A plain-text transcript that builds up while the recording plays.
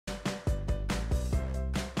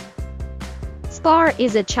SPAR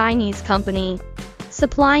is a Chinese company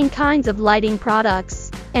supplying kinds of lighting products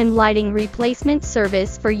and lighting replacement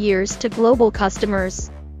service for years to global customers.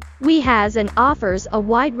 We has and offers a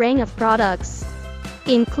wide range of products,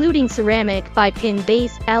 including ceramic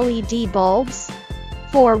by-pin-based LED bulbs,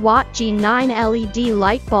 4-watt G9 LED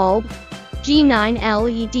light bulb, G9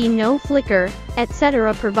 LED no flicker,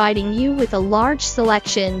 etc., providing you with a large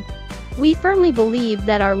selection. We firmly believe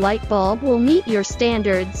that our light bulb will meet your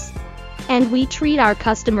standards, and we treat our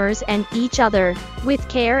customers and each other with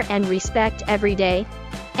care and respect every day,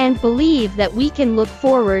 and believe that we can look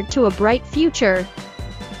forward to a bright future.